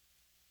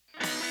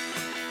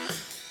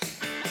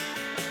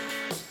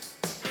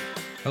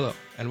Hello,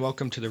 and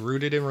welcome to the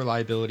Rooted in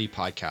Reliability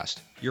podcast,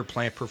 your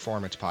plant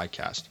performance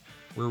podcast,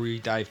 where we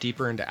dive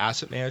deeper into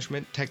asset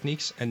management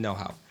techniques and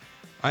know-how.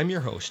 I'm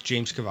your host,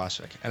 James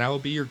Kovacevic, and I will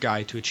be your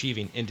guide to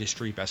achieving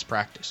industry best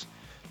practice.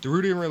 The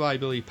Rooted in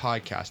Reliability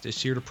podcast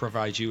is here to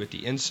provide you with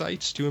the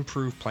insights to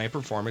improve plant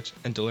performance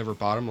and deliver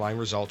bottom-line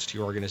results to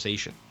your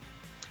organization.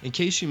 In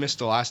case you missed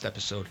the last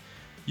episode,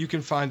 you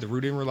can find the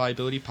Rooted in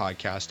Reliability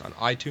podcast on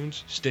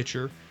iTunes,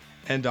 Stitcher,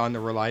 and on the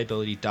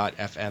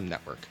Reliability.fm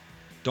network.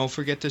 Don't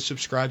forget to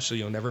subscribe so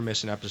you'll never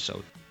miss an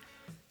episode.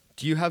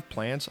 Do you have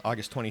plans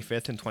August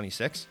 25th and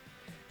 26th?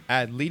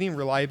 Add Leading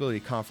Reliability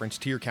Conference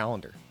to your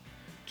calendar.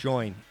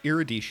 Join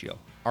Iridicio,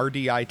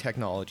 RDI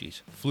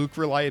Technologies, Fluke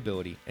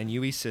Reliability, and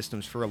UE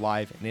Systems for a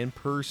live and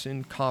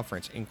in-person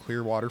conference in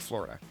Clearwater,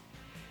 Florida.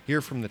 Hear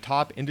from the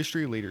top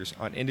industry leaders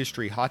on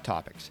industry hot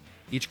topics.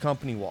 Each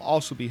company will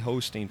also be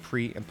hosting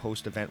pre- and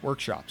post-event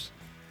workshops.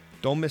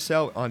 Don't miss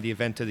out on the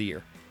event of the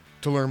year.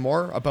 To learn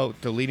more about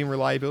the Leading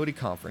Reliability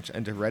Conference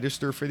and to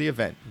register for the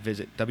event,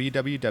 visit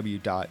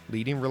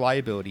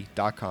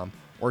www.leadingreliability.com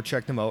or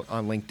check them out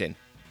on LinkedIn.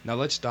 Now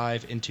let's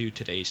dive into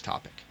today's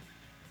topic.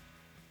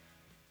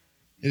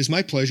 It is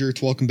my pleasure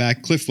to welcome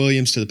back Cliff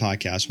Williams to the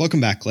podcast.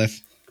 Welcome back,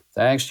 Cliff.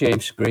 Thanks,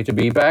 James. Great to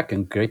be back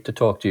and great to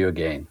talk to you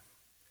again.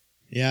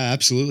 Yeah,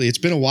 absolutely. It's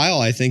been a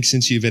while, I think,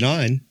 since you've been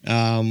on.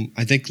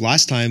 I think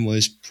last time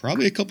was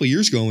probably a couple of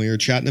years ago when we were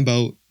chatting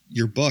about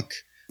your book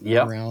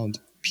around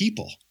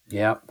people.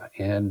 Yeah,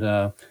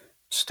 and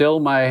still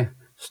my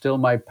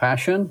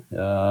passion.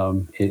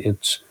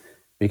 It's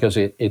because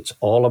it's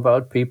all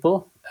about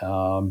people,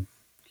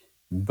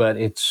 but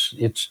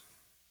it's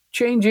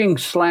changing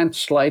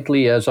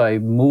slightly as I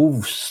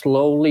move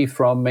slowly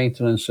from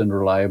maintenance and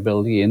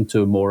reliability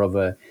into more of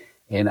an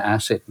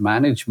asset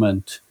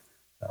management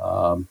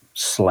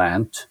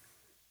slant.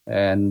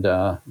 And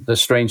the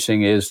strange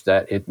thing is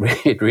that it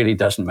really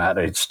doesn't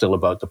matter. It's still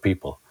about the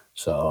people.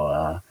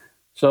 So.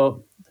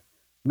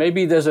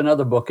 Maybe there's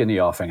another book in the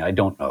offing. I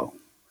don't know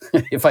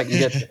if I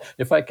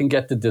can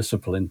get the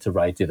discipline to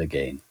write it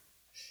again.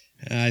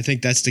 I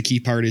think that's the key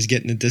part is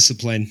getting the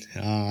discipline.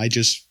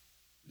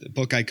 The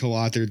book I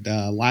co-authored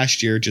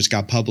last year just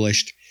got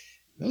published.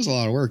 That was a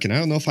lot of work, and I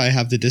don't know if I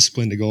have the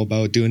discipline to go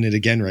about doing it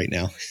again right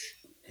now.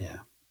 Yeah,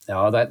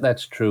 no,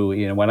 that's true.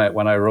 You know, when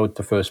I wrote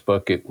the first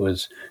book, it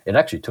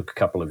actually took a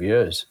couple of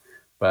years,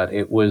 but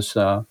it was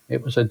a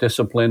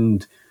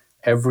disciplined.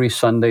 Every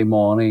Sunday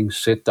morning,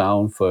 sit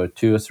down for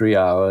 2 or 3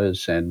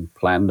 hours and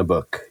plan the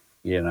book,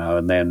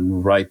 and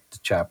then write the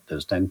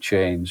chapters, then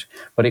change.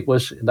 But it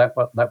was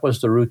that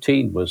was the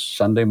routine, was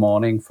Sunday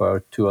morning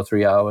for 2 or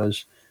 3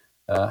 hours.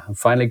 And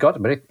finally got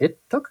it, but it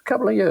took a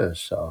couple of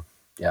years. So,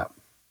 yeah.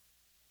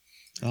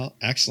 Oh,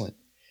 excellent.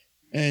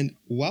 And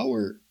while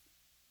we're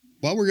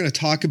going to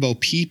talk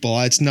about people,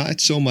 it's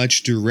not so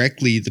much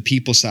directly the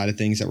people side of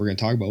things that we're going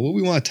to talk about. What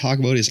we want to talk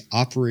about is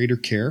operator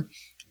care.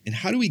 And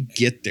how do we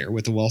get there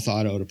with a well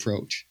thought out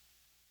approach?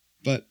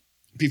 But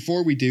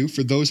before we do,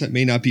 for those that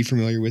may not be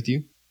familiar with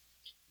you,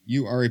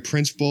 you are a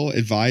principal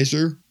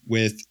advisor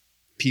with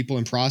People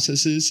and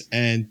Processes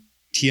and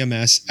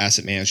TMS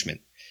Asset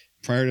Management.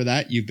 Prior to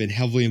that, you've been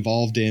heavily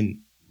involved in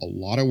a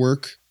lot of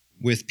work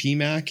with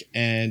PMAC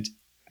and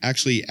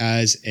actually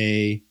as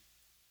a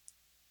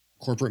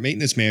corporate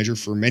maintenance manager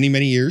for many,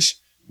 many years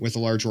with a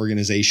large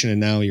organization.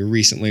 And now you're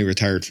recently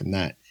retired from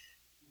that.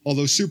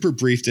 Although super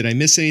brief, did I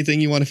miss anything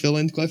you want to fill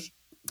in, Cliff?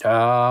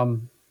 Not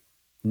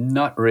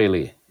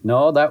really.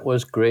 No, that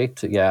was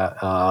great. Yeah.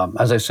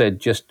 As I said,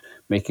 just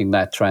making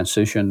that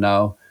transition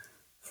now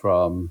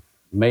from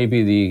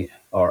maybe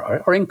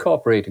or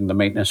incorporating the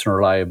maintenance and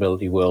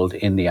reliability world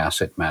in the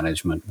asset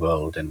management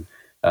world, and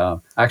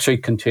actually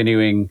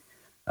continuing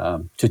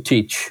to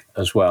teach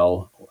as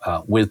well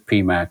with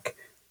PMAC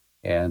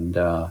and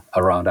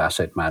around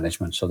asset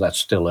management. So that's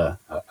still a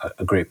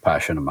great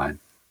passion of mine.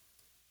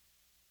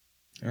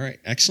 All right,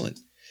 excellent.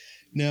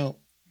 Now,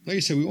 like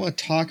I said, we want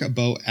to talk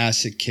about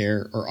asset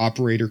care or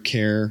operator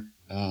care,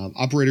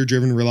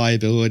 operator-driven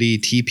reliability,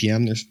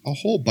 TPM. There's a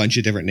whole bunch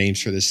of different names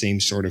for the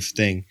same sort of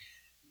thing.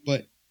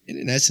 But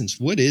in essence,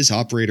 what is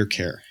operator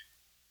care?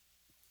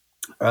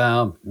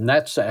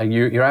 That's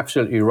you're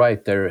absolutely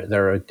right.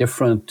 There are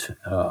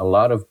a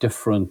lot of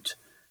different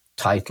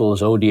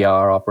titles: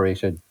 ODR,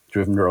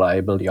 operator-driven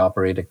reliability,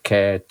 operator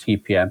care,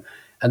 TPM,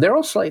 and they're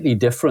all slightly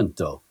different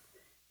though.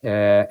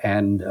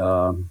 And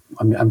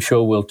I'm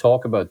sure we'll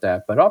talk about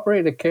that. But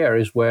operator care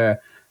is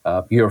where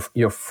your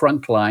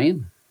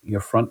frontline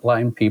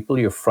people,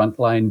 your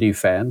frontline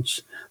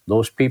defense,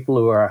 those people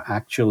who are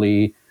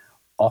actually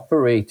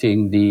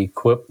operating the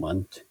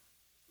equipment,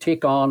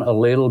 take on a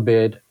little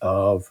bit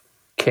of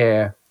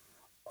care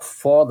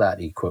for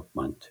that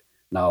equipment.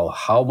 Now,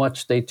 how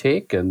much they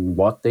take and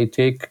what they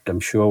take, I'm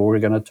sure we're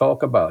going to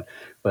talk about.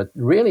 But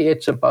really,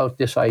 it's about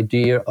this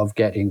idea of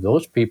getting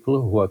those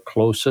people who are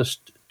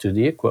closest to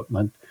the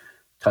equipment,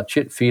 touch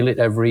it, feel it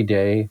every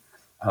day,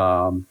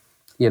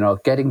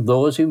 getting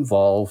those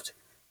involved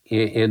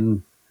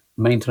in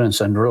maintenance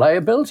and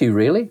reliability,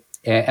 really.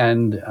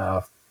 And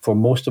for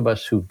most of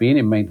us who've been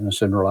in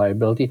maintenance and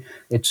reliability,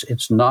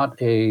 it's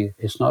not a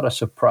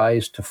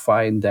surprise to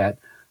find that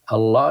a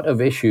lot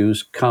of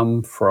issues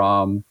come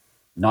from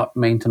not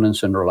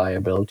maintenance and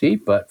reliability,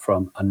 but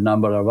from a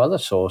number of other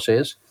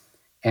sources.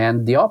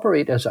 And the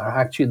operators are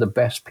actually the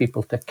best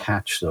people to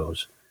catch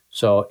those.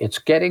 So it's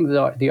getting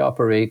the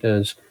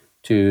operators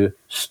to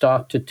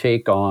start to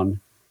take on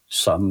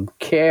some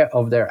care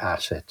of their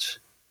assets.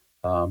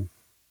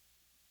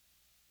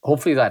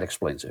 Hopefully that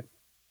explains it.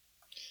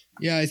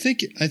 Yeah, I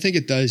think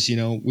it does.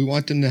 We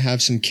want them to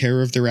have some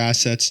care of their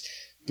assets.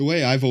 The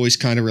way I've always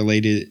kind of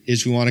related it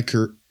is we want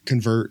to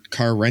convert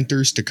car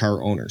renters to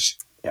car owners.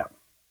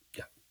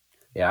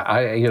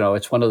 Yeah.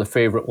 It's one of the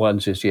favorite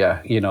ones is,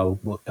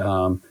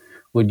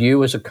 would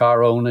you as a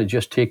car owner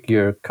just take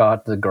your car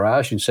to the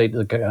garage and say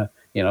to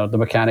the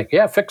mechanic,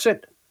 yeah, fix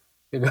it.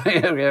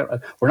 We're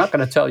not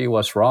going to tell you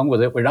what's wrong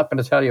with it. We're not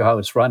going to tell you how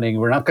it's running.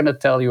 We're not going to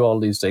tell you all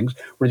these things.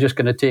 We're just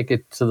going to take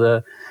it to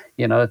the,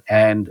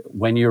 and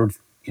when you're,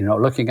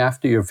 looking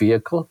after your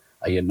vehicle,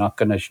 you're not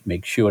going to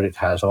make sure it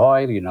has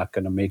oil. You're not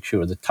going to make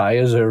sure the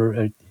tires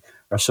are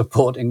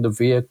supporting the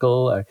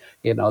vehicle.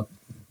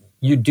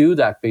 You do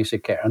that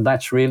basic care. And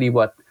that's really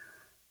what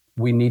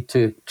we need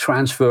to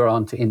transfer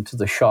into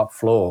the shop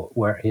floor,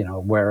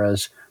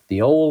 whereas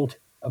the old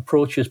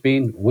approach has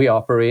been, we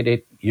operate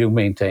it, you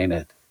maintain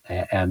it,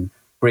 and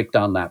break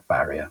down that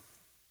barrier.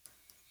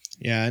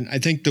 Yeah, and I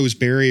think those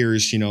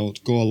barriers,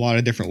 go a lot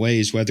of different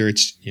ways, whether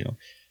it's,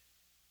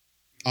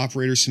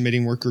 operators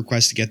submitting work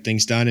requests to get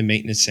things done and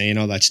maintenance saying,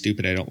 oh, that's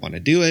stupid, I don't want to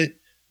do it.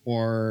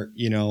 Or,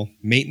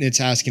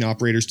 maintenance asking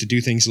operators to do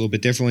things a little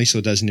bit differently so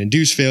it doesn't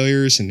induce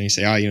failures. And they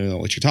say, oh, you know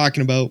what you're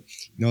talking about.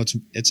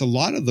 It's a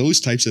lot of those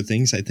types of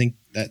things I think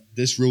that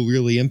this will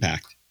really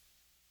impact.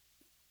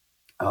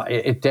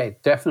 It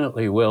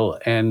definitely will.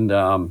 And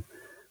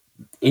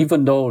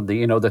even though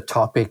the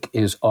topic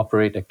is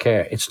operator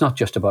care, it's not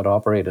just about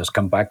operators.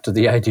 Come back to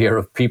the idea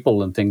of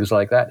people and things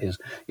like that is,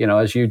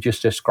 as you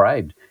just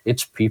described,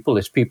 it's people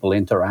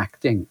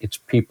interacting, it's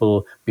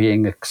people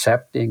being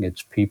accepting,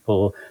 it's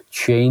people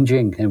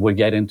changing, and we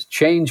get into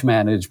change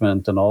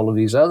management and all of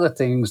these other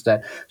things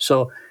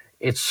so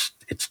it's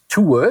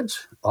 2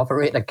 words,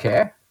 operator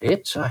care.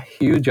 It's a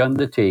huge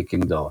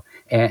undertaking though.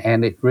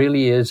 And it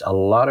really is a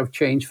lot of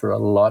change for a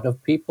lot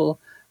of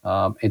people.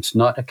 It's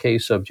not a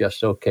case of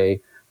just,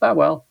 okay,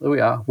 well, there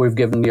we are. We've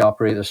given the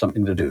operator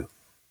something to do.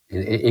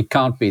 It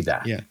can't be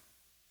that. Yeah,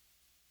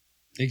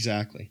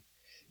 exactly.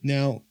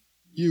 Now,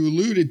 you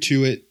alluded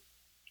to it.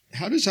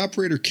 How does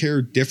operator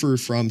care differ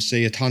from,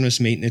 say, autonomous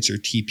maintenance or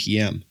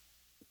TPM?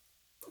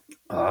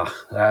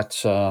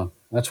 That's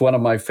one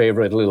of my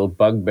favorite little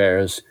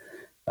bugbears.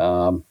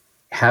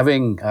 I've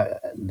been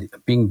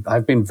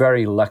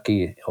very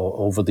lucky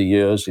over the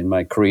years in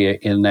my career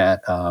in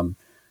that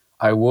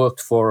I worked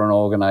for an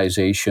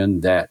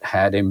organization that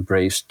had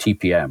embraced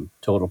TPM,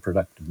 Total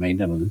Productive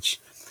Maintenance,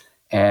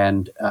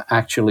 and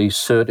actually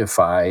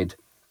certified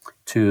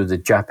to the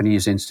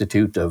Japanese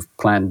Institute of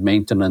Planned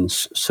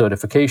Maintenance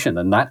certification,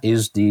 and that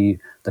is the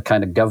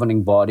kind of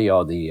governing body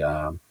or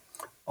the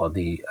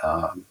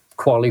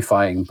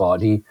qualifying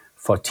body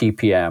for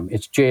TPM.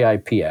 It's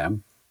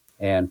JIPM,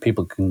 and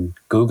people can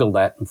Google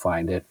that and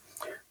find it.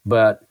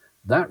 But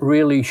that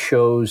really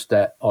shows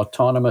that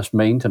autonomous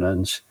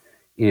maintenance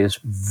is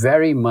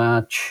very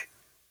much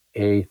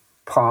a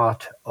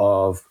part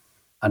of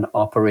an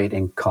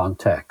operating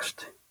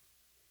context.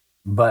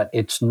 But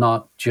it's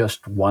not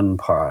just one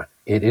part.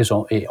 It's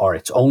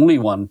only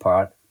one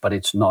part, but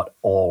it's not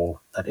all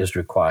that is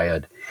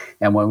required.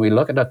 And when we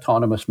look at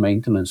autonomous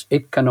maintenance,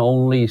 it can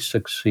only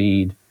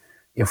succeed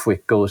if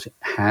it goes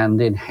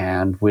hand in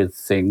hand with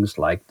things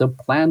like the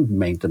planned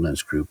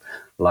maintenance group,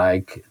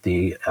 like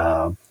the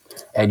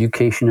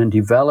education and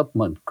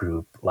development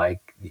group,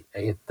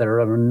 there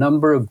are a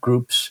number of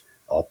groups,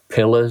 or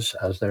pillars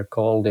as they're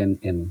called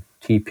in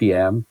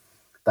TPM,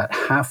 that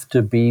have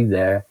to be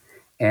there.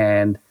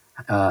 And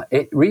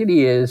it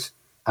really is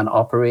an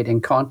operating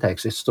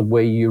context. It's the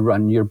way you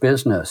run your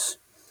business.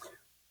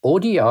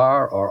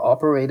 ODR, or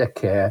operator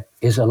care,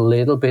 is a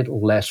little bit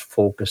less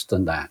focused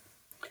than that.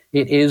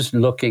 It is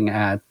looking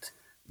at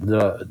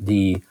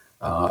the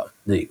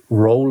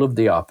role of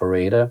the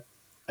operator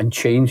and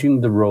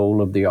changing the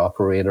role of the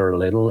operator a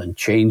little and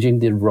changing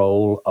the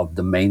role of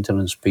the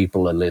maintenance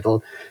people a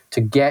little to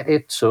get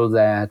it so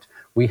that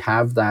we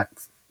have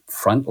that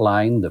front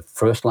line, the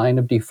first line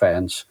of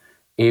defense,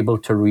 able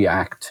to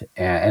react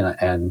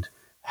and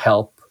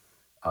help,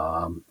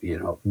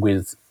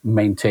 with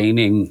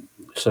maintaining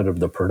sort of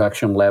the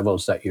production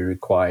levels that you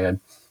required.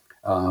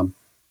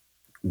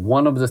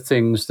 One of the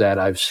things that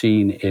I've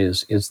seen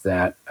is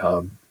that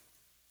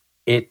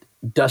it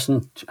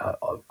doesn't,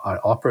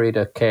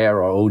 operator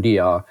care or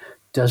ODR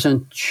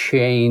doesn't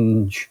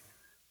change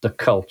the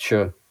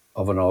culture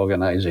of an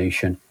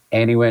organization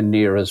anywhere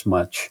near as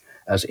much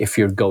as if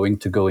you're going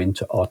to go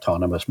into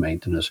autonomous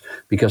maintenance,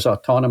 because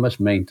autonomous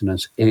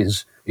maintenance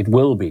it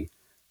will be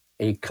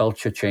a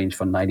culture change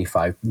for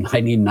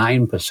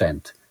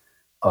 99%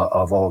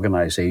 of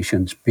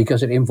organizations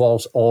because it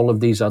involves all of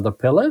these other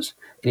pillars.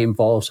 It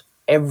involves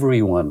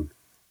everyone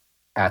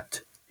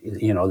at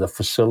the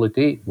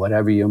facility,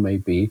 whatever you may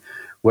be,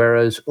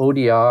 whereas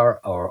ODR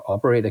or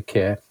operator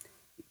care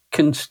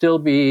can still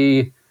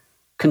be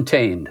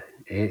contained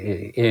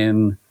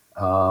in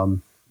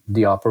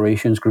the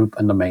operations group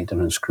and the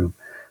maintenance group.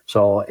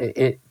 So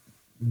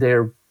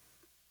they're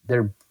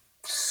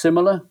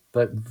similar,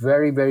 but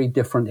very, very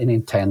different in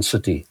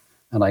intensity.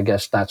 And I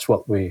guess that's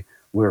what we're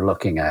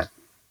looking at.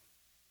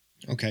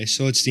 Okay,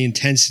 so it's the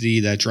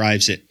intensity that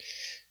drives it.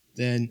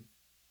 Then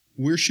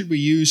where should we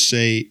use,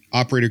 say,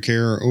 operator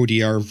care or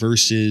ODR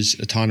versus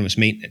autonomous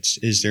maintenance?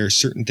 Is there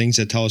certain things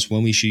that tell us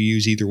when we should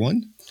use either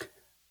one?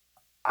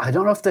 I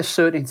don't know if there's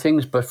certain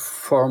things, but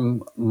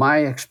from my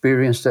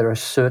experience, there are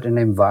certain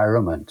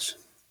environments.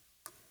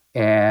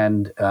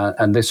 And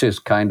this is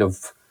kind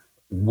of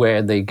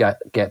where they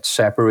get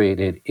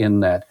separated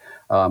in that.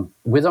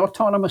 With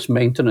autonomous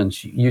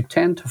maintenance, you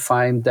tend to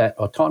find that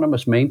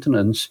autonomous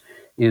maintenance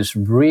is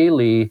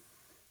really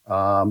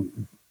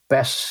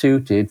best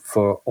suited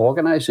for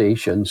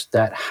organizations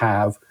that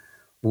have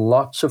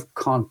lots of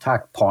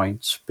contact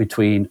points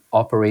between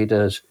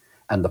operators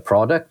and the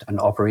product and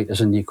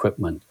operators and the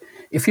equipment.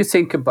 If you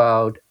think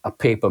about a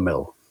paper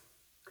mill,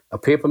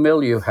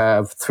 you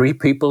have 3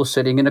 people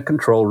sitting in a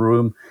control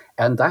room,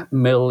 and that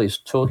mill is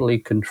totally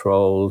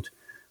controlled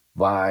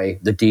by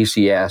the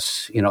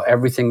DCS.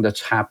 Everything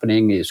that's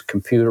happening is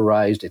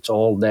computerized. It's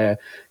all there.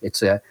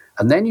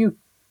 And then you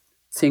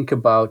think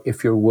about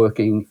if you're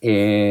working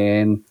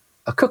in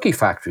a cookie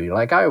factory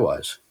like I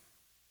was,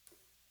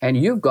 and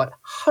you've got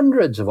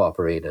hundreds of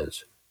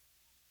operators,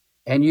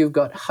 and you've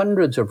got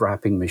hundreds of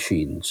wrapping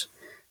machines,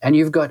 and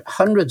you've got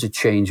hundreds of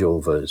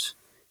changeovers,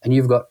 and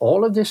you've got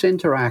all of this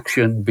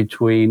interaction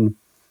between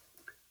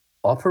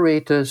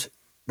operators,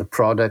 the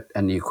product,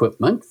 and the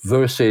equipment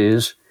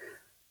versus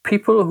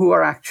people who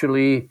are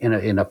actually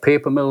in a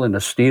paper mill, in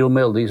a steel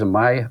mill. These are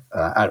my,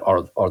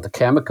 or the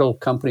chemical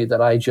company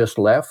that I just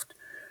left,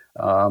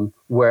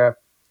 where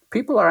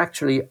people are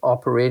actually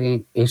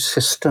operating a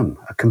system,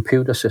 a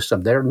computer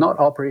system. They're not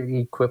operating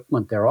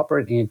equipment. They're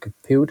operating a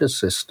computer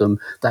system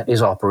that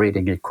is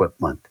operating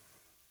equipment.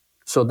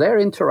 So their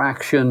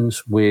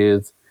interactions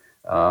with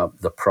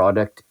the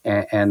product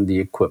and the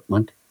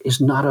equipment is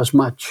not as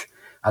much.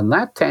 And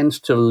that tends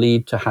to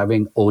lead to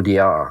having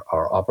ODR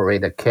or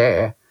operator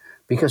care,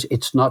 because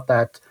it's not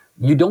that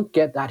you don't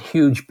get that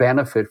huge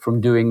benefit from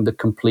doing the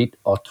complete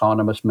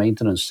autonomous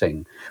maintenance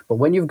thing. But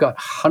when you've got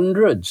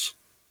hundreds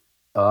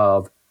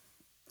of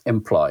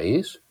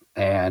employees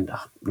and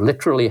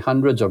literally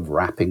hundreds of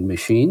wrapping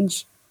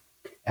machines,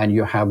 and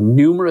you have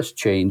numerous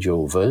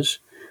changeovers,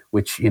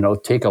 which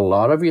take a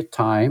lot of your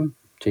time,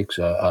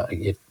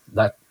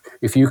 that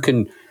if you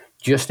can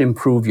just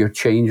improve your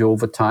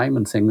changeover time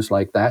and things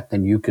like that,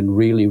 then you can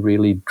really,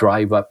 really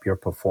drive up your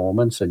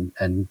performance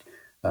and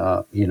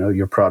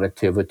your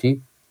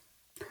productivity.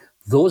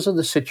 Those are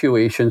the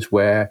situations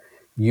where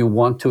you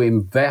want to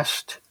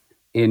invest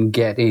in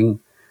getting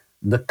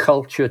the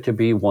culture to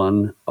be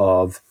one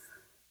of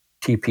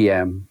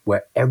TPM,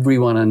 where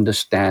everyone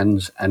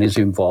understands and is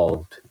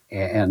involved.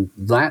 And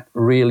that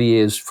really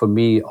is, for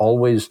me,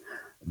 always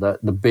the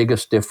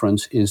biggest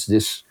difference is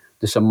this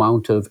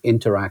amount of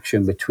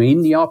interaction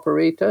between the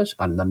operators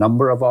and the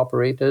number of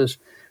operators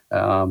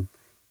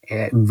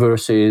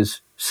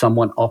versus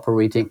someone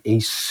operating a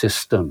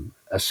system,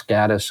 a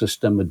SCADA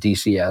system, a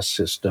DCS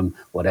system,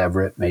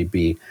 whatever it may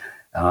be.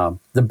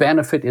 The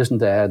benefit isn't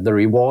there, the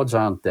rewards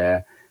aren't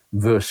there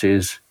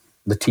versus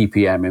the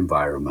TPM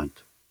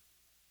environment.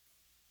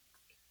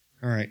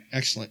 All right,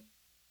 excellent.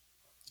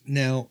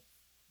 Now,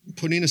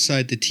 putting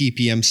aside the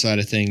TPM side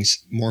of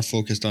things, more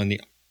focused on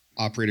the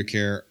operator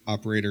care,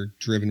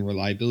 operator-driven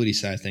reliability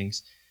side of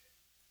things,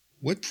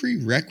 what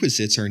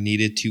prerequisites are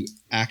needed to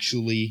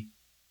actually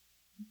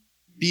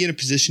be in a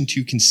position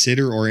to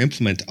consider or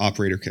implement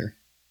operator care?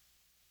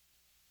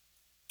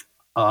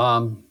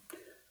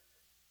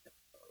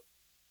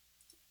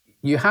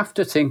 You have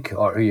to think,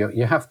 or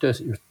you have to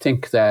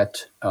think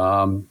that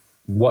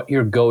what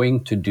you're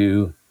going to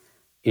do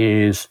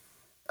is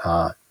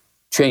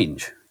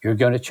change. You're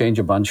going to change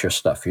a bunch of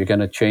stuff. You're going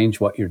to change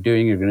what you're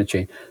doing. You're going to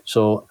change.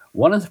 So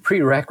one of the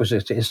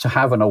prerequisites is to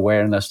have an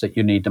awareness that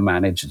you need to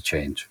manage the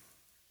change.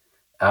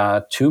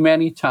 Too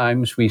many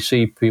times we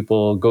see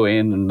people go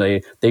in and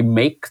they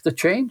make the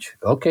change.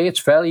 Okay, it's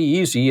fairly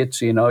easy.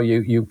 It's,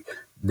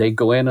 they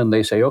go in and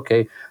they say,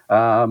 okay,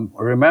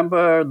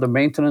 remember the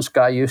maintenance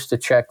guy used to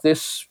check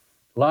this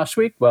last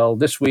week? Well,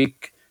 this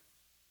week,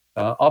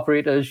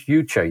 operators,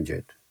 you change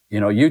it.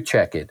 You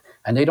check it.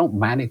 And they don't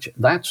manage it.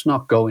 That's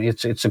not going.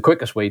 It's the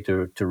quickest way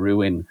to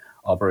ruin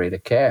operator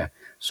care.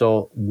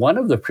 So one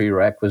of the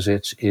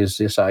prerequisites is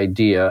this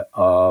idea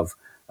of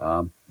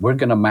we're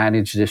going to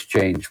manage this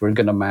change. We're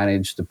going to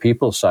manage the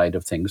people side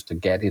of things to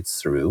get it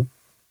through.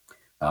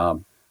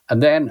 And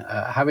then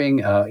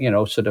having,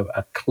 sort of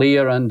a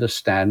clear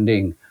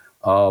understanding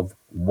of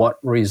what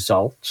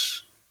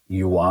results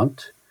you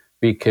want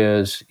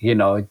because,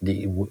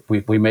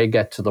 we may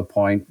get to the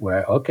point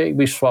where, okay,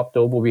 we swapped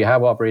over, we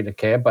have operator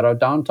care, but our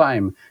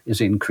downtime is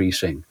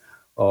increasing,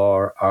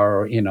 or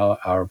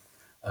our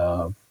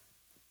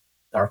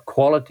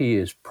quality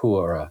is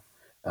poorer.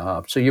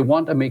 So you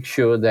want to make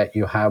sure that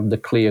you have the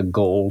clear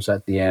goals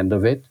at the end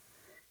of it.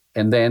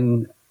 And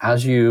then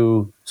as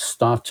you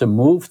start to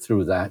move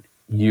through that,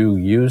 you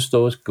use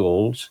those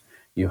goals,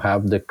 you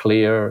have the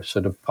clear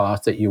sort of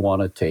path that you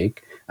want to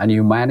take, and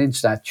you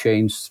manage that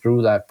change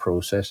through that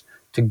process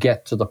to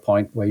get to the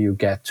point where you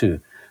get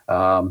to.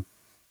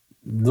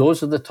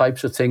 Those are the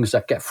types of things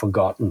that get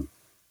forgotten,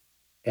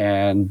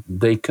 and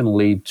they can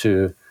lead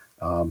to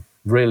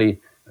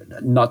really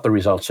not the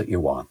results that you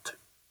want.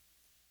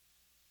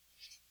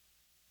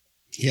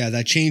 Yeah,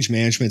 that change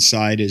management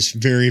side is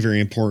very, very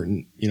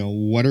important.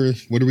 What are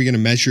we going to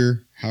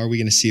measure? How are we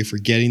going to see if we're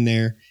getting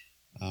there?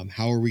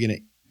 How are we going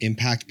to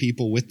impact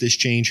people with this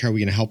change? How are we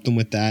going to help them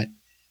with that?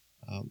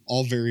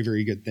 All very,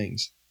 very good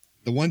things.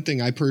 The one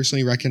thing I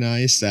personally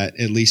recognize that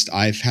at least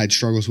I've had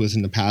struggles with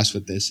in the past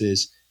with this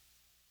is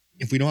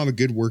if we don't have a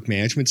good work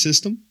management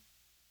system,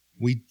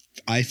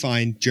 I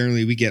find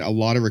generally we get a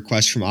lot of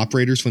requests from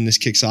operators when this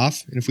kicks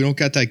off. And if we don't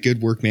got that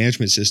good work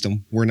management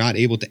system, we're not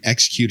able to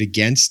execute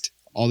against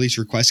all these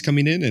requests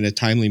coming in a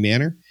timely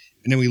manner.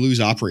 And then we lose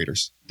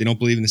operators. They don't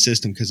believe in the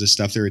system because the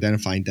stuff they're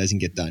identifying doesn't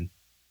get done.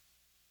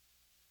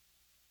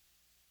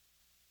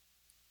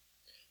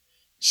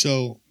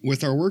 So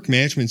with our work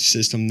management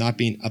system not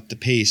being up to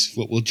pace,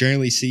 what we'll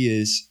generally see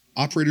is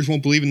operators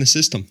won't believe in the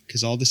system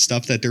because all the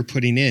stuff that they're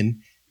putting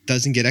in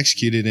doesn't get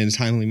executed in a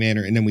timely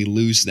manner, and then we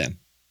lose them.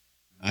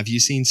 Have you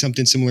seen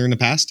something similar in the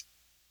past?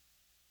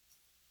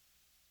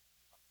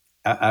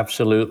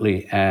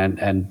 Absolutely.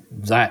 And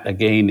that,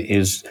 again,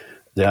 is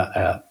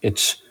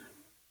it's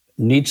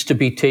needs to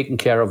be taken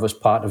care of as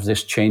part of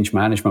this change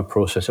management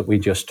process that we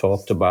just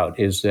talked about,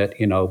 is that,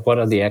 what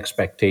are the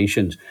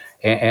expectations?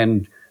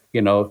 And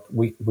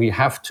we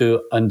have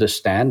to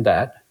understand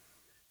that.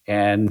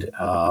 And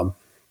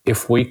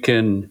if we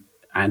can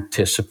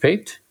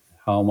anticipate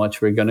how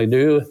much we're going to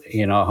do,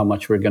 how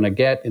much we're going to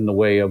get in the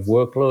way of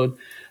workload,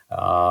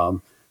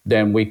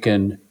 then we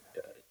can,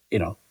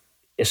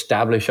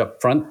 establish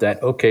up front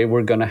that, okay,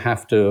 we're going to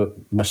have to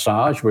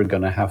massage, we're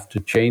going to have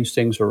to change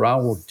things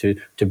around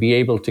to be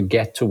able to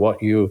get to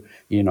what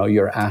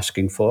you're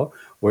asking for.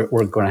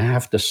 We're going to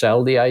have to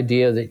sell the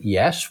idea that,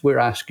 yes, we're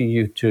asking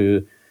you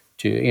to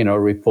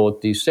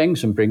report these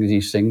things and bring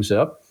these things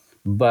up,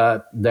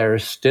 but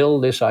there's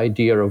still this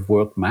idea of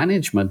work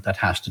management that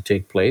has to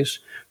take place,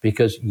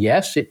 because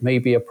yes, it may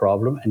be a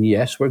problem, and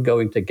yes, we're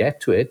going to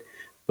get to it,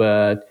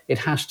 but it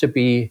has to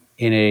be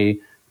in a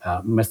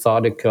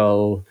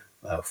methodical,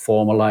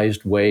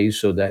 formalized way,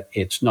 so that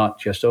it's not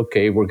just,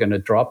 okay, we're going to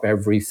drop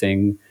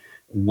everything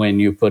when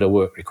you put a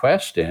work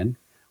request in.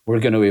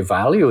 We're going to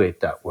evaluate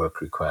that work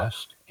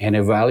request and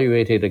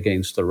evaluate it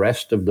against the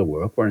rest of the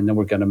work, and then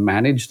we're going to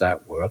manage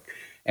that work.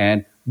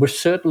 And we're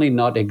certainly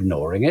not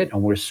ignoring it,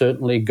 and we're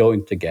certainly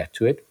going to get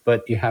to it.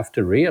 But you have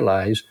to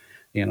realize,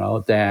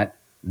 that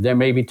there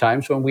may be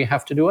times when we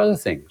have to do other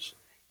things,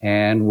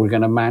 and we're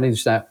going to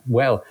manage that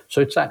well.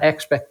 So it's that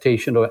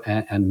expectation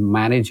and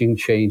managing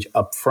change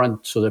up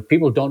front, so that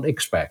people don't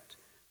expect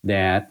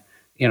that,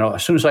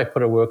 as soon as I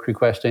put a work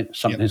request in,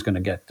 something is going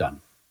to get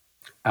done.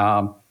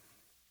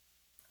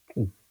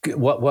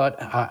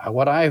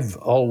 What I've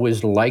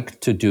always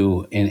liked to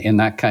do in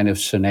that kind of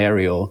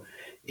scenario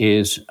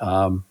is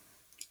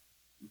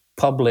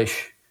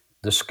publish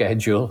the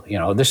schedule.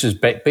 This is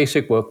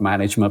basic work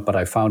management, but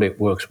I found it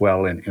works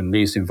well in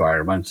these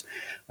environments,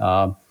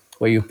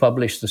 where you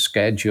publish the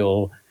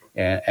schedule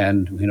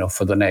and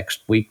for the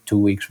next week, 2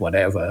 weeks,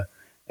 whatever,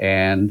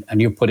 and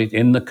you put it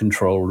in the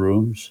control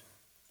rooms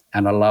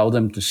and allow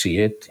them to see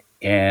it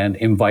and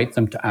invite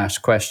them to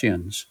ask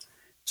questions.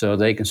 So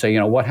they can say,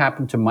 what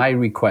happened to my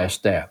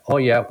request there? Oh,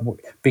 yeah,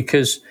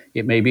 because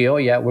it may be, oh,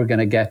 yeah, we're going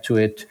to get to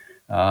it,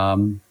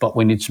 but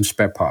we need some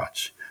spare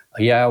parts.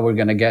 Yeah, we're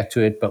going to get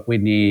to it, but we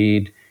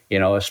need,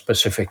 a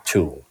specific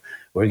tool.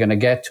 We're going to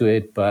get to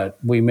it, but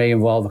we may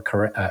involve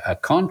a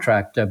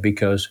contractor,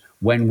 because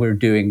when we're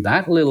doing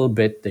that little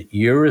bit that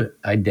you're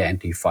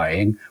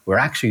identifying, we're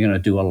actually going to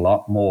do a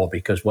lot more,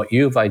 because what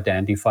you've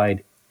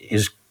identified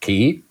is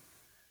key,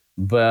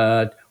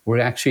 but we're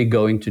actually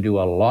going to do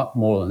a lot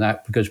more than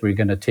that, because we're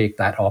going to take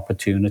that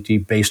opportunity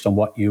based on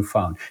what you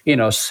found.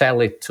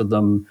 Sell it to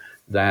them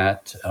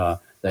that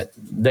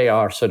they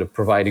are sort of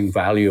providing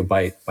value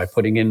by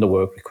putting in the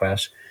work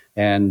request,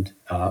 and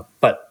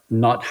but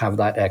not have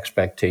that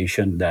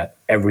expectation that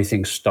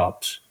everything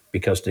stops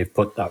because they've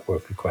put that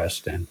work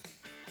request in.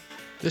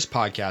 This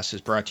podcast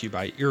is brought to you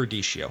by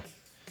Eruditio.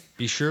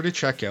 Be sure to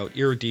check out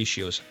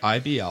Eruditio's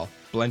IBL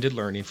Blended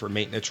Learning for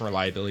Maintenance and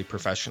Reliability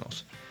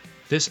Professionals.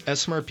 This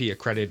SMRP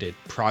accredited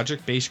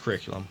project-based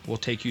curriculum will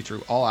take you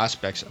through all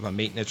aspects of a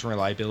maintenance and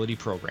reliability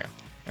program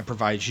and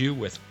provides you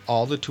with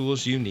all the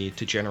tools you need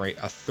to generate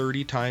a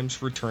 30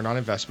 times return on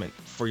investment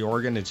for your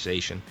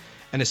organization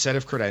and a set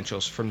of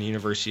credentials from the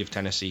University of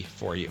Tennessee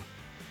for you.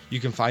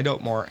 You can find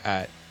out more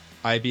at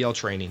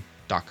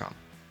ibltraining.com.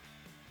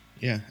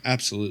 Yeah,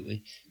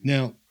 absolutely.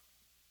 Now,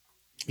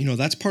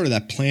 that's part of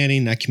that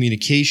planning, that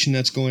communication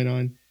that's going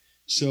on.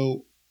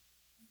 So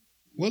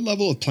what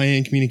level of planning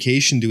and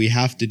communication do we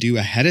have to do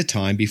ahead of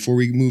time before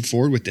we move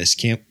forward with this?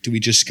 Do we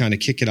just kind of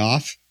kick it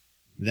off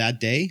that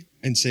day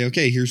and say,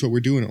 okay, here's what we're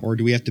doing? Or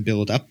do we have to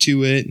build up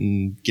to it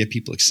and get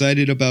people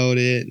excited about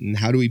it? And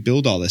how do we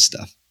build all this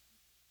stuff?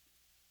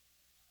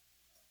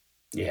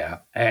 Yeah,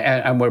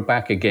 and we're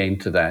back again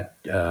to that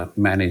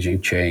managing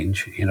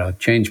change.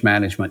 Change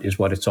management is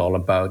what it's all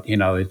about.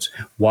 It's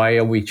why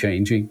are we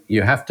changing?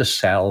 You have to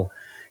sell.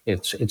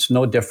 It's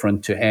no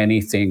different to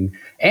anything.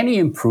 Any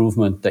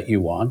improvement that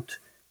you want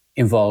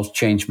involves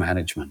change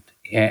management,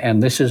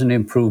 and this is an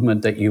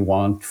improvement that you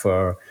want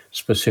for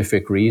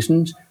specific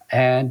reasons.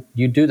 And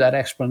you do that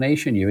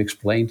explanation. You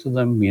explain to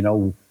them,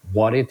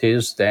 what it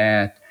is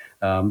that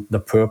the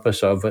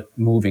purpose of it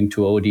moving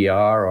to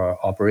ODR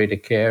or operator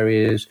care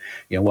is,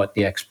 what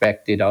the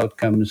expected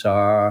outcomes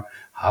are,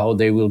 how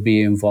they will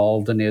be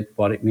involved in it,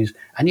 what it means.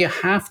 And you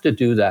have to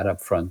do that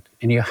up front,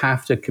 and you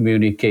have to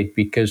communicate,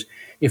 because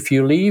if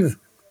you leave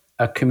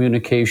a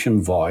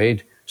communication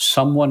void,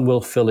 someone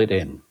will fill it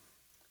in.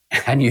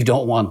 And you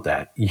don't want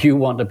that. You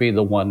want to be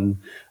the one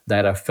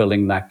that are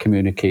filling that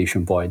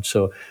communication void.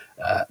 So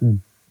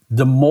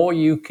the more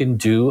you can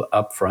do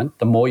up front,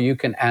 the more you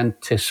can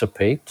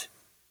anticipate,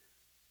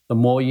 the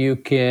more you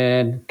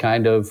can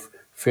kind of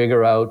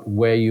figure out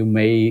where you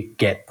may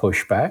get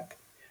pushback.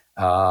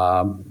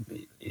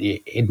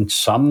 In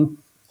some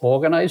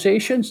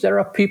organizations, there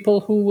are people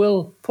who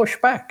will push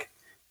back.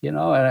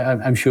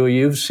 I'm sure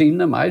you've seen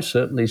them. I've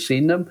certainly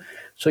seen them.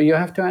 So you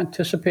have to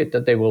anticipate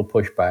that they will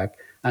push back,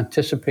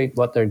 anticipate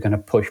what they're going to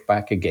push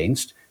back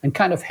against, and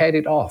kind of head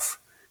it off.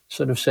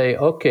 Sort of say,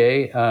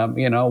 okay,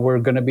 we're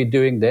going to be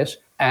doing this.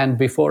 And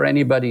before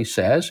anybody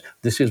says,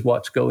 this is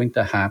what's going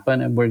to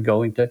happen, and we're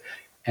going to...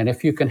 And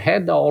if you can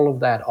head all of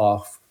that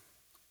off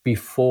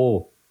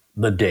before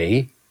the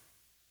day,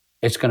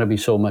 it's going to be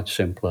so much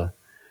simpler.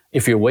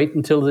 If you wait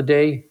until the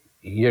day,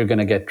 you're going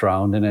to get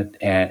drowned in it.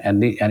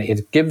 And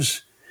it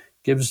gives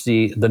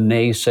the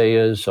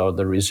naysayers or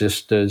the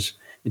resistors,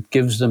 it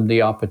gives them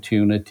the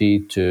opportunity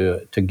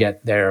to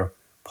get their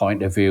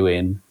point of view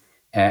in.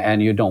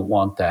 And you don't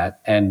want that.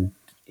 And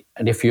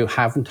if you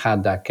haven't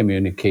had that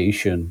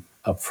communication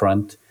up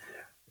front,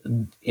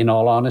 in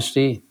all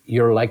honesty,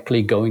 you're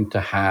likely going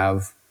to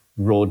have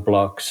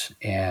roadblocks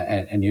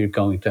and you're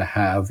going to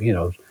have,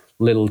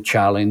 little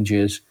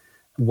challenges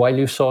while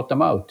you sort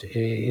them out.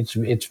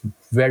 It's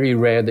very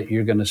rare that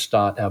you're going to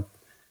start up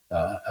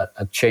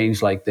a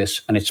change like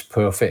this and it's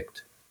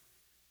perfect.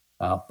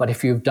 But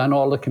if you've done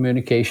all the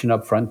communication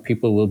up front,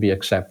 people will be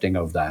accepting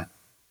of that.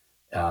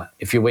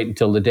 If you wait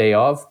until the day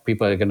of,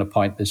 people are going to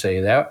point and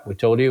say, "Yeah, we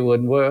told you it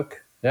wouldn't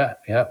work.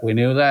 Yeah, we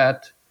knew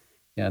that."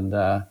 And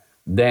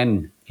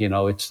then,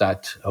 it's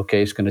that,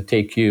 okay, it's going to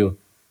take you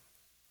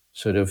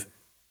sort of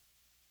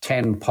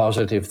 10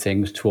 positive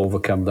things to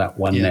overcome that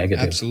one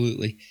negative.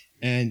 Absolutely.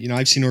 And,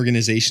 I've seen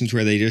organizations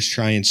where they just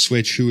try and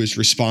switch who is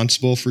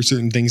responsible for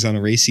certain things on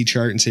a RACI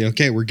chart and say,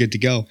 okay, we're good to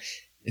go.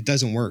 It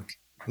doesn't work.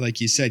 Like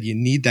you said, you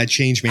need that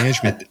change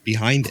management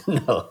behind it.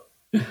 No.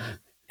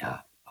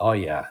 Yeah. Oh,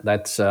 yeah.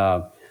 That's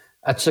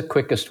the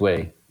quickest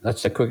way.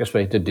 That's the quickest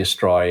way to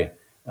destroy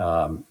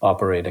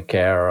operator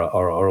care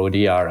or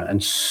ODR,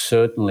 and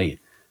certainly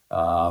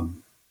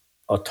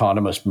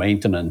autonomous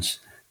maintenance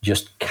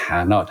just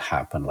cannot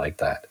happen like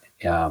that.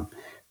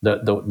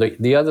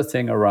 The other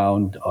thing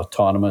around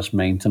autonomous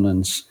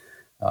maintenance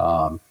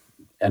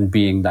and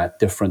being that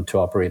different to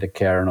operator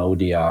care and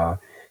ODR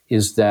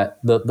is that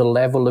the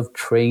level of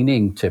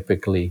training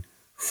typically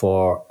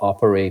for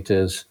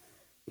operators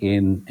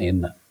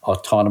in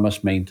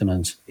autonomous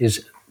maintenance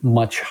is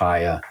much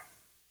higher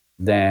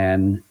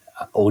than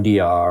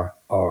ODR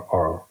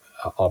or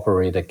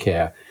operator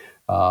care.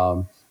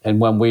 And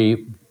when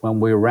we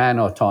ran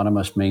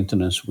autonomous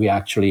maintenance, we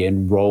actually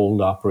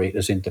enrolled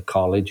operators into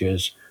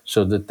colleges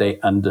so that they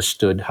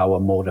understood how a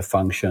motor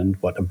functioned,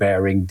 what a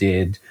bearing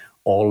did,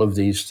 all of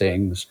these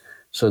things,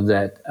 so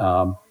that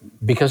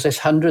because there's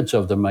hundreds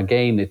of them,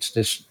 again, it's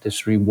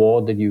this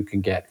reward that you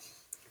can get.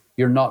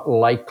 You're not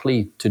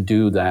likely to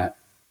do that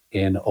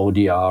in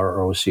ODR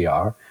or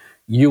OCR.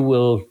 You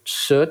will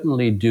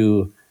certainly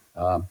do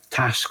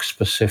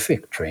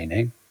task-specific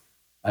training.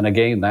 And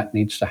again, that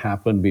needs to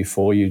happen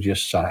before you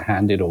just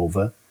hand it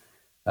over,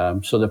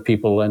 so that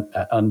people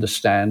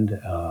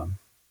understand,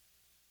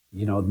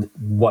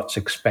 what's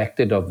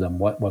expected of them,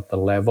 what the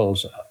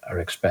levels are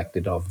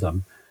expected of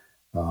them.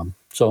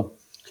 So,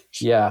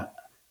 yeah,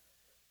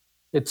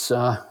 it's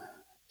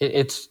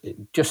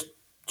just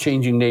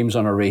changing names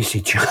on a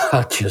RACI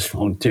chart just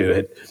won't do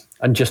it,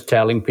 and just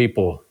telling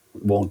people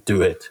won't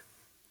do it.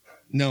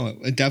 No,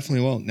 it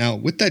definitely won't. Now,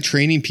 with that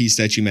training piece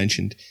that you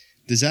mentioned,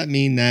 does that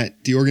mean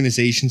that the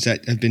organizations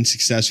that have been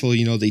successful,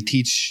 they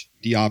teach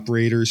the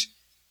operators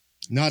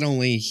not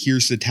only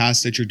here's the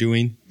task that you're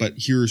doing, but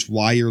here's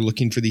why you're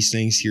looking for these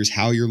things, here's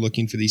how you're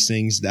looking for these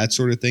things, that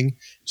sort of thing?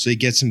 So they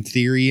get some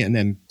theory and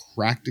then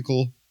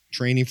practical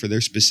training for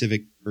their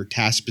specific or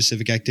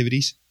task-specific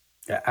activities?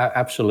 Yeah,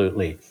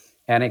 absolutely.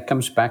 And it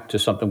comes back to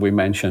something we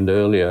mentioned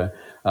earlier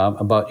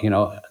about,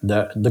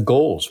 the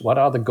goals. What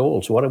are the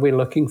goals? What are we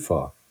looking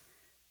for?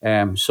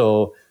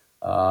 So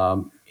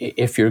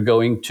if you're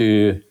going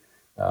to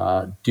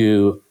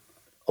do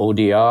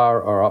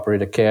ODR or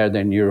operator care,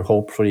 then you're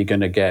hopefully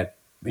going to get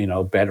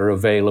better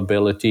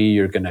availability.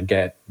 You're going to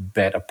get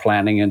better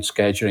planning and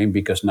scheduling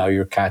because now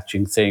you're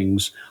catching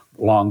things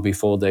long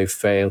before they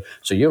fail.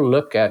 So you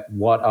look at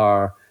what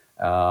are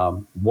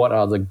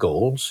the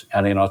goals,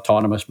 and in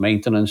autonomous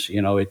maintenance,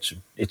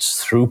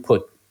 it's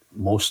throughput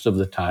most of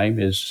the time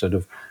is sort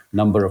of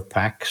number of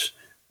packs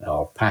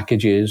or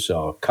packages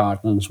or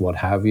cartons, what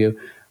have you.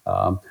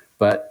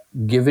 But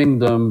giving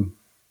them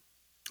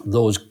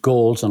those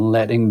goals and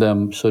letting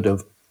them sort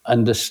of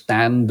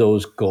understand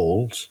those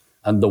goals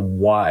and the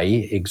why,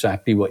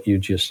 exactly what you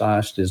just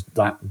asked, is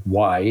that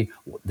why.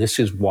 This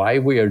is why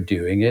we are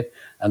doing it,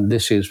 and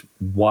this is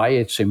why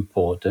it's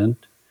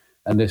important,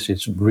 and this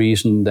is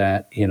reason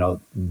that,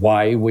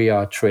 why we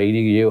are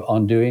training you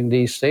on doing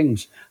these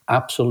things.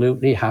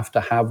 Absolutely have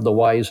to have the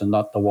whys and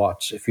not the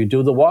whats. If you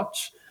do the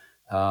whats,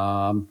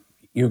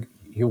 you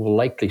will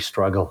likely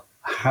struggle.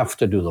 Have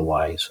to do the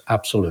whys.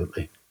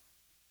 Absolutely.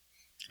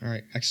 All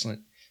right,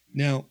 excellent.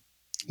 Now,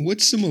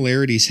 what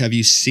similarities have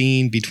you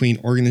seen between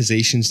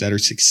organizations that are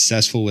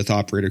successful with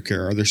operator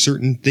care? Are there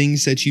certain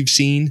things that you've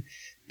seen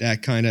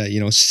that kind of,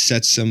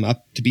 sets them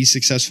up to be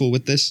successful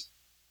with this?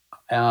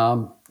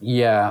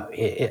 Yeah,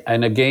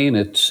 and again,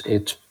 it's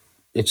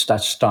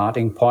that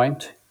starting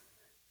point,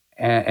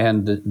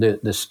 and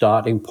the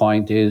starting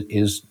point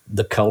is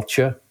the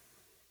culture.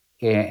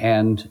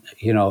 And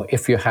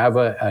if you have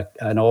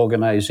an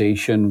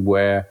organization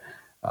where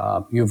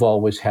you've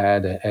always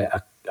had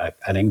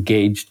an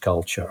engaged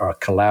culture or a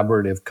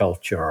collaborative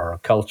culture or a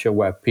culture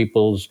where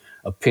people's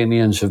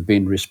opinions have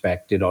been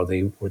respected or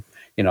they would,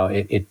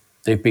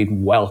 they've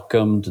been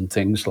welcomed and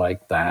things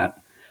like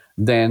that,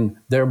 then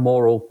they're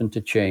more open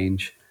to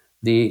change.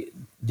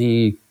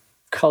 The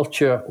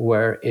culture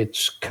where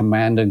it's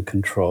command and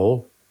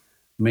control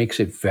makes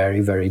it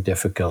very, very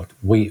difficult.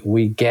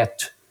 We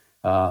get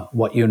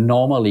what you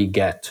normally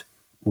get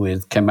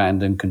with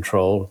command and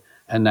control,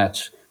 and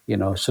that's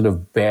sort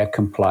of bare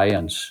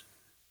compliance.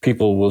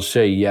 People will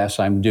say, yes,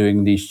 I'm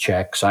doing these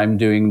checks, I'm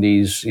doing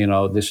these,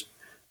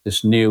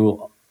 this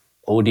new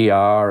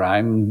ODR,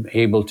 I'm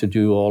able to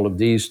do all of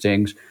these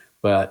things.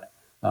 But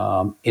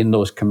in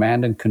those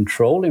command and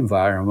control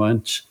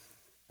environments,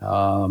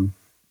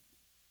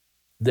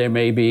 there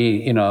may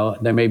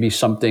be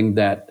something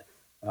that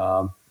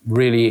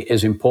really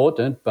is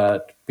important,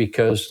 but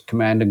because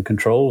command and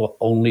control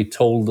only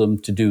told them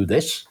to do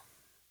this,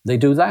 they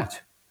do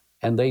that.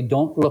 And they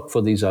don't look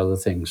for these other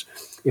things.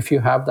 If you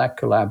have that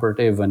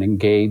collaborative and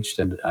engaged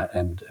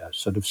and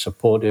sort of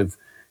supportive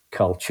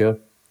culture,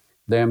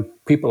 then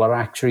people are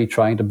actually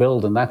trying to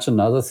build. And that's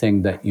another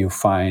thing that you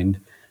find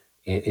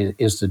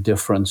is the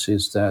difference,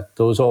 is that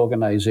those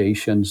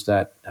organizations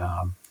that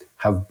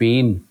have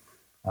been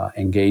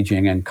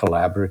engaging and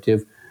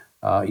collaborative,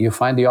 you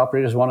find the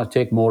operators want to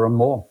take more and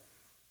more.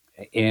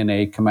 In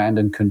a command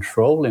and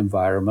control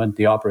environment,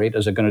 the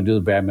operators are going to do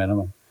the bare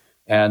minimum.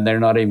 And they're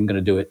not even going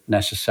to do it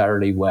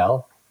necessarily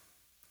well.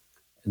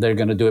 They're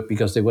going to do it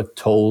because they were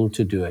told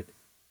to do it,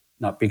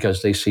 not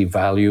because they see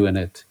value in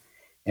it.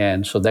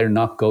 And so they're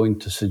not going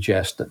to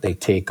suggest that they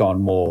take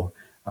on more.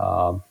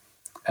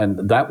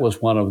 And that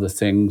was one of the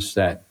things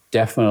that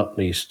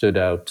definitely stood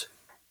out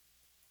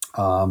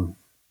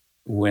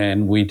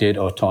when we did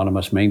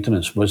autonomous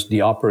maintenance, was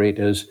the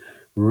operators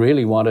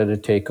really wanted to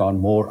take on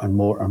more and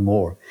more and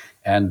more.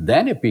 And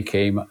then it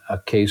became a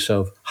case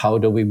of, how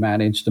do we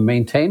manage the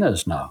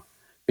maintainers now?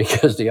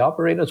 Because the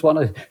operators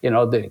want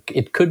to,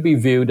 it could be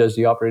viewed as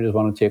the operators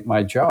want to take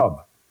my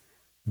job.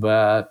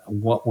 But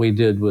what we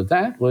did with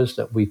that was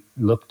that we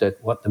looked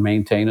at what the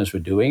maintainers were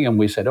doing, and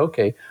we said,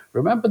 okay,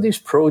 remember these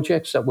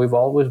projects that we've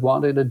always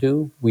wanted to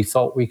do, we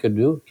thought we could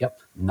do? Yep,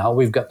 now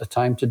we've got the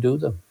time to do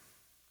them,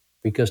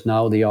 because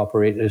now the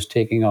operator is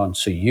taking on.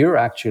 So you're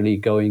actually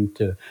going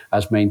to,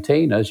 as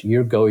maintainers,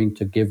 you're going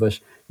to give us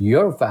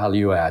your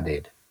value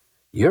added.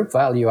 Your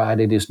value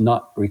added is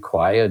not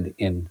required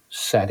in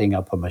setting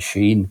up a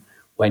machine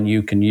when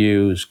you can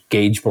use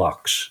gauge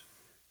blocks,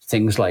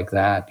 things like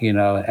that. And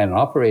an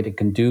operator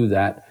can do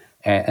that,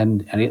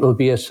 and it'll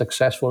be as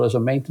successful as a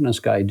maintenance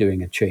guy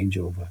doing a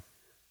changeover.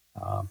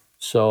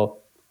 So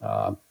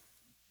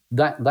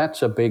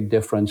that's a big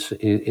difference,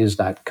 is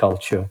that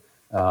culture.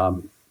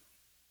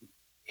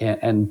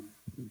 And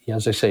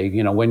as I say,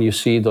 when you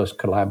see those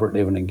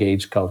collaborative and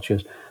engaged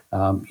cultures,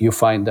 you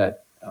find that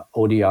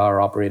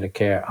ODR, operator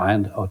care,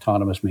 and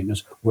autonomous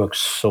maintenance works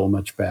so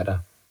much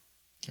better.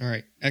 All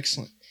right.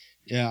 Excellent.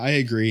 Yeah, I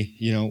agree.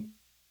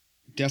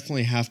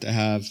 Definitely have to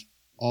have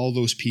all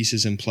those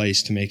pieces in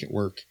place to make it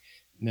work.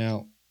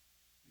 Now,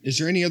 is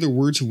there any other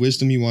words of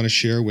wisdom you want to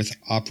share with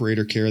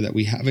operator care that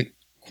we haven't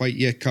quite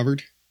yet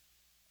covered?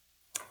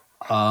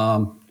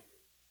 I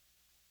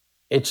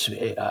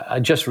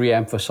just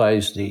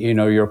reemphasized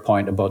your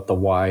point about the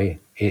why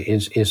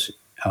is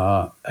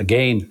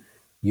again,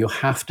 You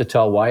have to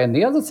tell why. And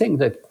the other thing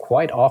that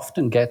quite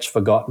often gets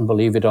forgotten,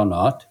 believe it or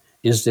not,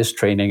 is this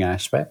training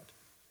aspect.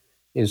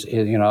 Is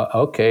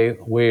okay,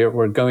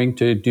 we're going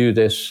to do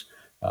this.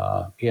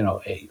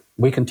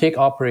 We can take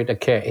operator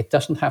care. It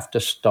doesn't have to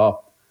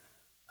stop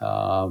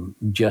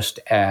just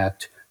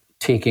at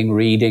taking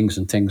readings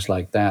and things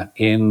like that.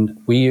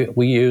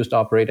 We used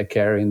operator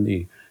care in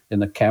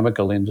the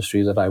chemical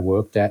industry that I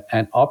worked at,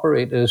 and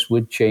operators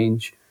would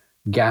change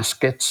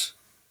gaskets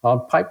on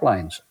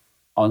pipelines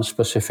on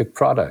specific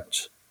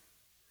products.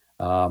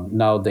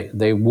 Now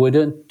they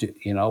wouldn't,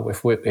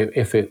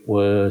 if it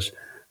was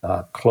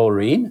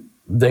chlorine,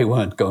 they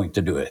weren't going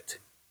to do it.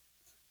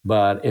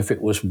 But if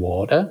it was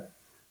water,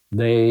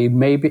 they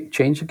maybe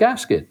change the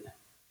gasket.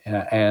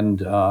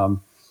 And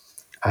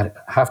I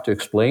have to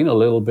explain a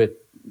little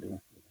bit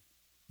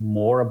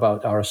more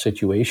about our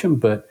situation.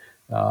 But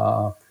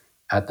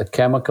at the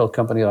chemical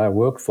company that I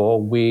work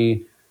for,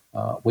 we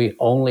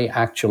only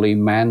actually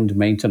manned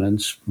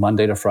maintenance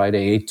Monday to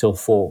Friday, 8 till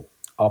 4.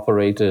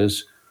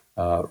 Operators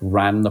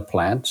ran the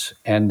plants,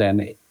 and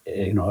then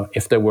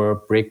if there were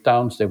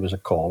breakdowns, there was a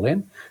call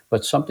in.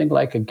 But something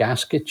like a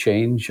gasket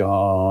change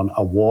on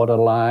a water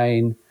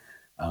line,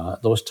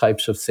 those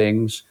types of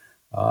things,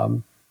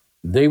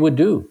 they would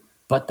do,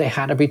 but they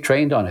had to be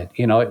trained on it.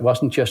 It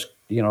wasn't just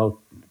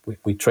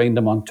we trained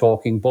them on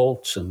torquing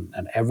bolts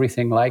and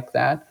everything like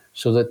that,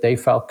 so that they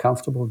felt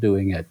comfortable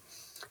doing it.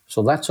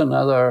 So that's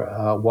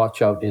another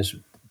watch out. Is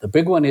the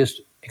big one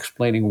is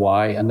explaining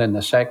why, and then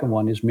the second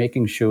one is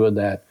making sure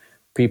that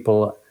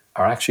people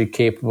are actually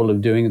capable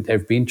of doing it.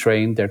 They've been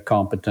trained, they're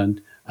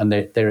competent, and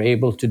they're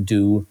able to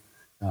do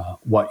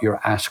what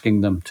you're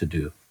asking them to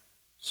do.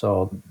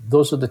 So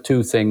those are the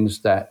two things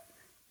that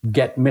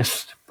get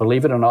missed,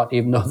 believe it or not,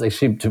 even though they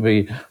seem to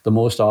be the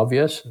most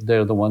obvious.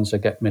 They're the ones that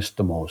get missed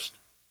the most.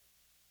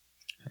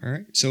 All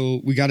right.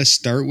 So we got to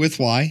start with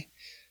why,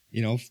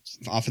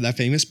 off of that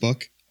famous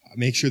book,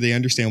 make sure they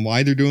understand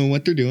why they're doing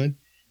what they're doing,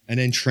 and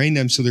then train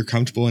them so they're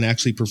comfortable in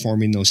actually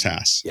performing those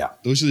tasks. Yeah.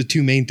 Those are the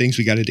two main things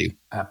we got to do.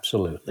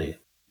 Absolutely.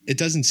 It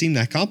doesn't seem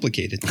that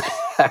complicated.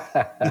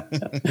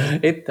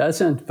 It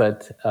doesn't,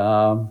 but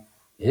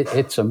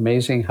it's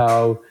amazing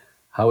how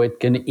it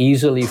can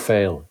easily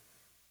fail,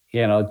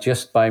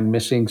 just by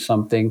missing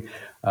something.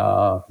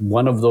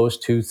 One of those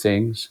two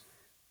things.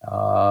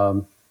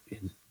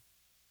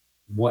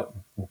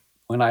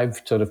 When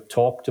I've sort of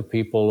talked to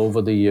people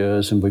over the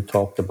years, and we've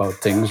talked about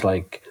things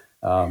like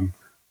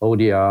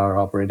ODR,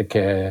 operator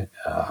care,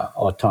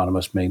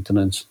 autonomous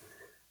maintenance,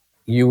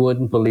 you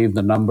wouldn't believe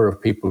the number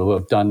of people who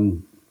have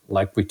done,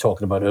 like we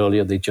talked about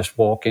earlier, they just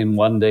walk in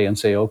one day and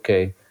say,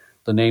 okay,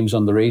 the names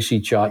on the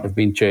RACI chart have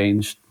been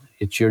changed.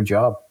 It's your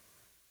job.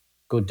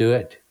 Go do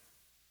it.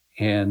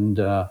 And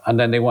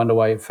then they wonder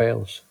why it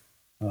fails.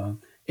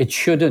 It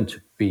shouldn't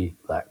be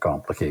that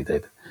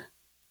complicated.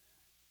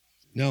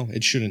 No,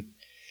 it shouldn't.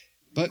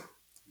 But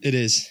it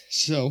is.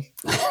 So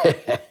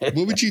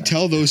what would you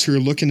tell those who are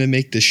looking to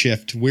make the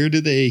shift? Where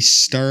do they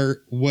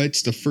start?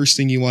 What's the first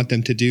thing you want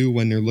them to do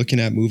when they're looking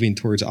at moving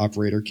towards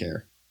operator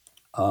care?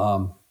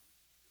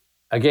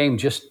 Again,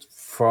 just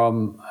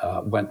from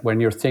when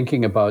you're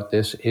thinking about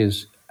this,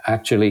 is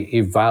actually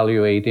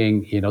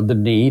evaluating, the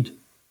need,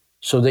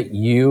 so that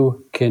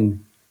you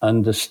can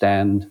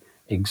understand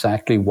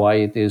exactly why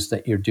it is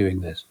that you're doing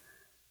this.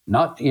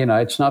 Not,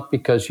 it's not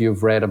because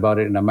you've read about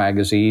it in a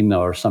magazine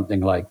or something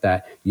like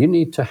that. You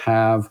need to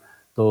have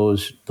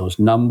those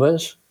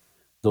numbers,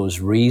 those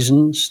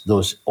reasons,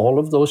 all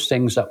of those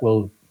things that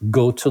will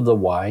go to the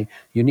why.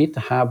 You need to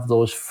have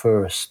those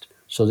first,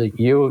 so that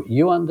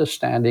you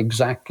understand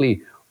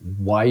exactly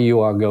why you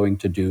are going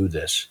to do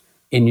this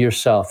in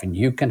yourself, and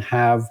you can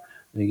have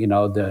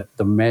the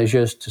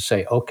measures to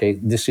say, okay,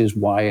 this is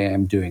why I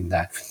am doing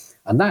that.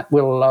 And that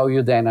will allow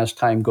you then, as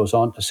time goes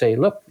on, to say,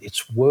 look,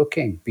 it's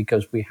working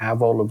because we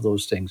have all of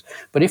those things.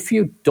 But if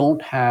you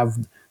don't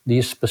have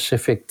these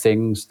specific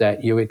things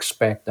that you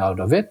expect out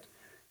of it,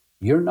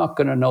 you're not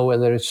going to know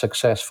whether it's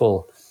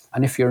successful.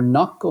 And if you're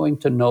not going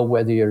to know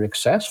whether you're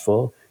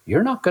successful,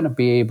 you're not going to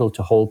be able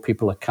to hold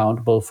people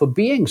accountable for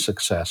being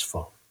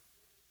successful.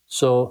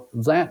 So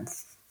that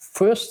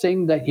first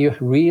thing that you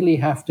really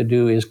have to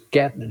do is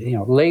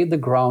lay the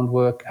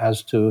groundwork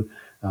as to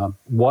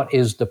what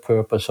is the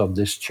purpose of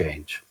this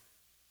change?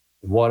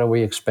 What are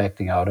we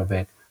expecting out of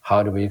it?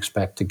 How do we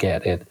expect to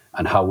get it?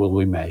 And how will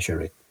we measure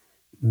it?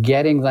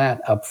 Getting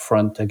that up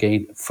front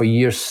again for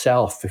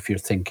yourself, if you're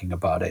thinking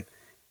about it,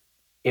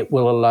 it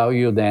will allow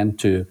you then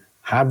to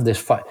have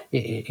this, have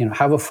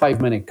a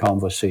 5-minute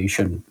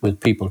conversation with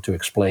people to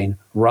explain,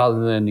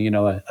 rather than,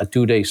 a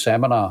 2-day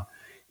seminar.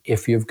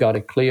 If you've got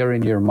it clear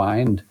in your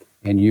mind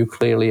and you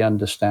clearly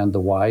understand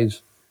the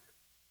whys,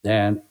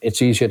 then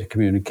it's easier to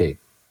communicate.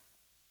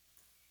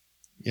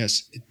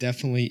 Yes, it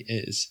definitely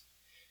is.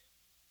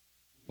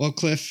 Well,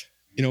 Cliff,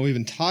 we've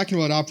been talking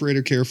about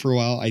operator care for a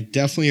while. I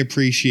definitely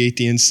appreciate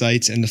the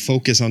insights and the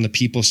focus on the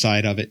people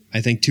side of it.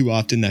 I think too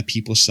often that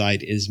people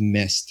side is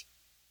missed.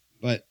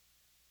 But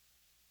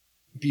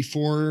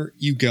before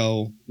you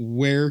go,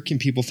 where can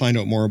people find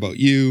out more about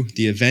you,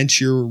 the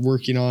events you're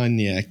working on,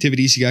 the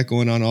activities you got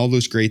going on, all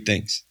those great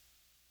things?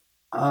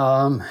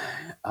 I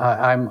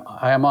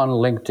am on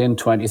LinkedIn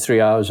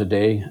 23 hours a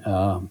day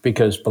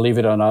because, believe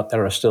it or not,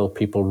 there are still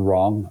people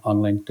wrong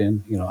on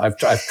LinkedIn. I've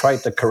tried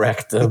to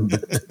correct them,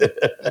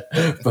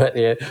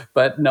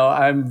 but no,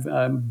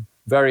 I'm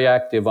very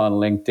active on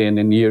LinkedIn,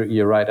 and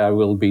you're right. I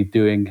will be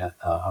doing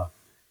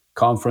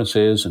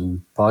conferences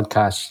and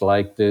podcasts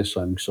like this.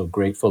 I'm so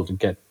grateful to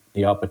get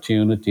the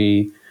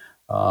opportunity,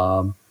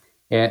 and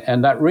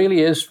that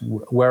really is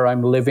where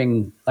I'm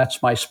living.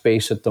 That's my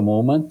space at the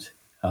moment.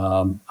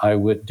 I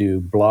would do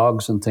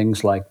blogs and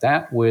things like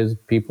that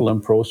with people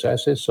and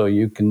processes. So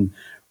you can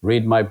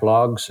read my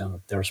blogs.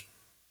 There's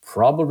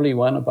probably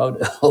one about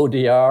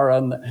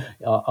ODR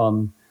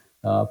on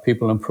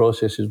People and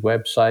Processes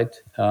website.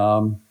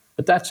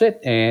 But that's it.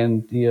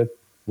 And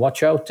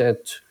watch out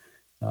at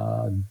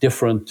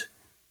different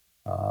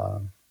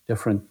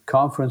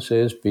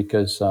conferences,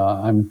 because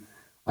I'm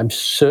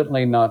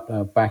certainly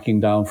not backing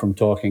down from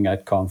talking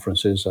at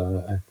conferences.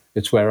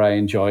 It's where I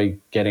enjoy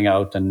getting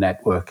out and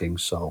networking.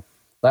 So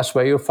that's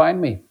where you'll find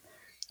me.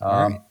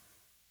 Right.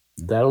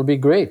 That'll be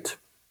great.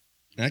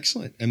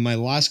 Excellent. And my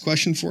last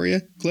question for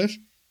you, Cliff,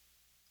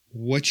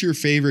 what's your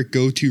favorite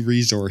go-to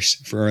resource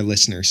for our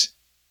listeners?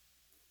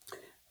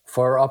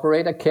 For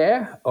operator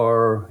care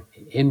for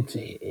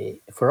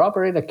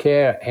operator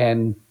care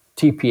and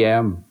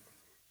TPM,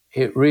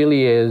 it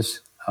really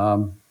is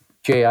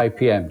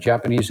JIPM,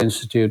 Japanese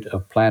Institute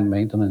of Plant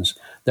Maintenance.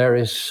 There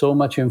is so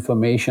much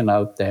information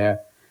out there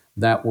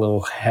that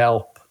will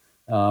help,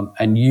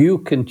 and you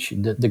can.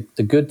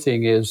 The good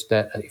thing is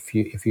that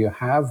if you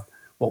have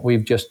what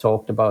we've just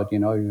talked about,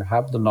 you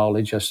have the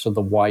knowledge as to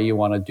the why you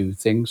want to do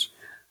things.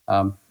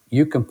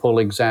 You can pull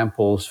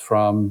examples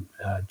from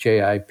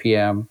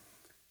JIPM,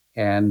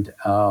 and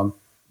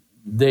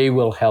they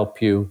will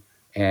help you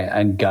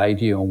and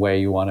guide you on where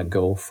you want to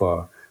go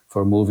for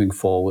moving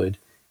forward.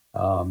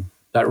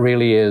 That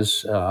really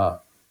is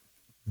the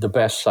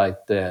best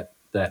site that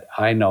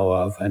I know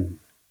of, and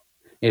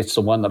it's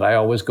the one that I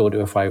always go to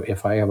if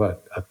I have a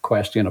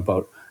question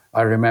about.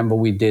 I remember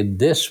we did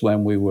this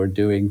when we were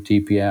doing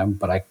TPM,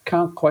 but I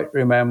can't quite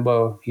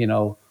remember,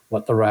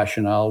 what the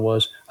rationale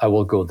was. I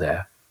will go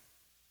there.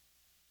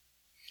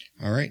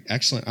 All right,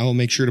 excellent. I will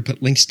make sure to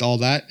put links to all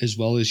that, as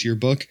well as your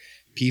book,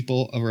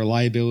 People of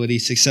Reliability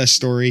Success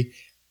Story,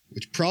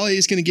 which probably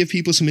is going to give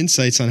people some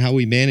insights on how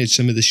we manage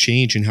some of this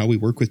change and how we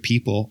work with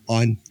people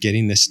on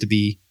getting this to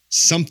be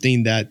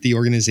something that the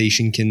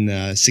organization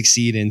can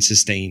succeed and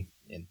sustain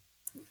in.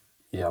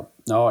 Yeah,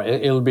 no,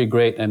 it'll be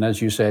great. And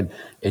as you said,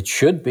 it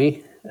should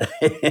be.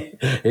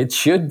 It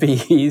should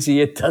be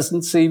easy. It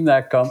doesn't seem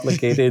that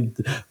complicated,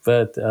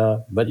 but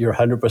you're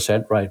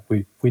 100% right.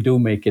 We do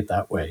make it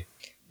that way.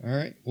 All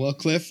right. Well,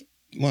 Cliff,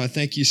 I want to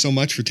thank you so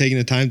much for taking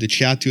the time to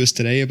chat to us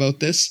today about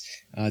this.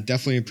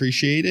 Definitely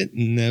appreciate it.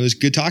 And it was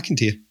good talking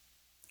to you.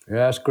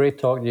 Yeah, it's great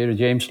talking to you,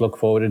 James. Look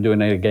forward to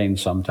doing it again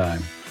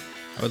sometime.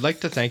 I would like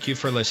to thank you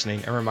for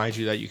listening and remind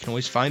you that you can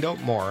always find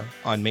out more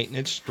on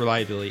maintenance,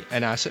 reliability,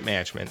 and asset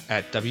management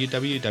at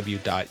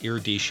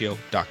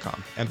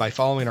www.eruditio.com and by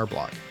following our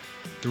blog.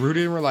 The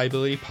Rooted in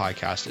Reliability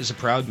podcast is a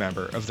proud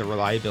member of the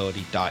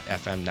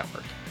Reliability.fm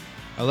network.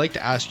 I'd like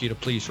to ask you to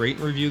please rate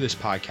and review this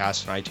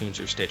podcast on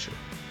iTunes or Stitcher.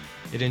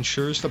 It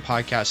ensures the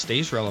podcast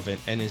stays relevant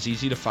and is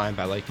easy to find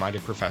by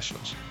like-minded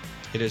professionals.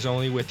 It is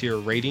only with your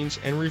ratings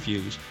and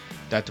reviews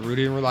that the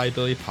Rooted in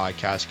Reliability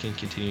podcast can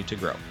continue to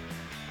grow.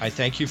 I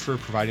thank you for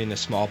providing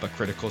this small but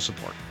critical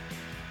support.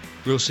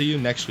 We'll see you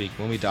next week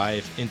when we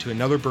dive into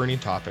another burning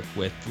topic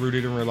with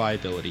Rooted in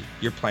Reliability,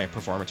 your plant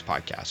performance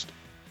podcast.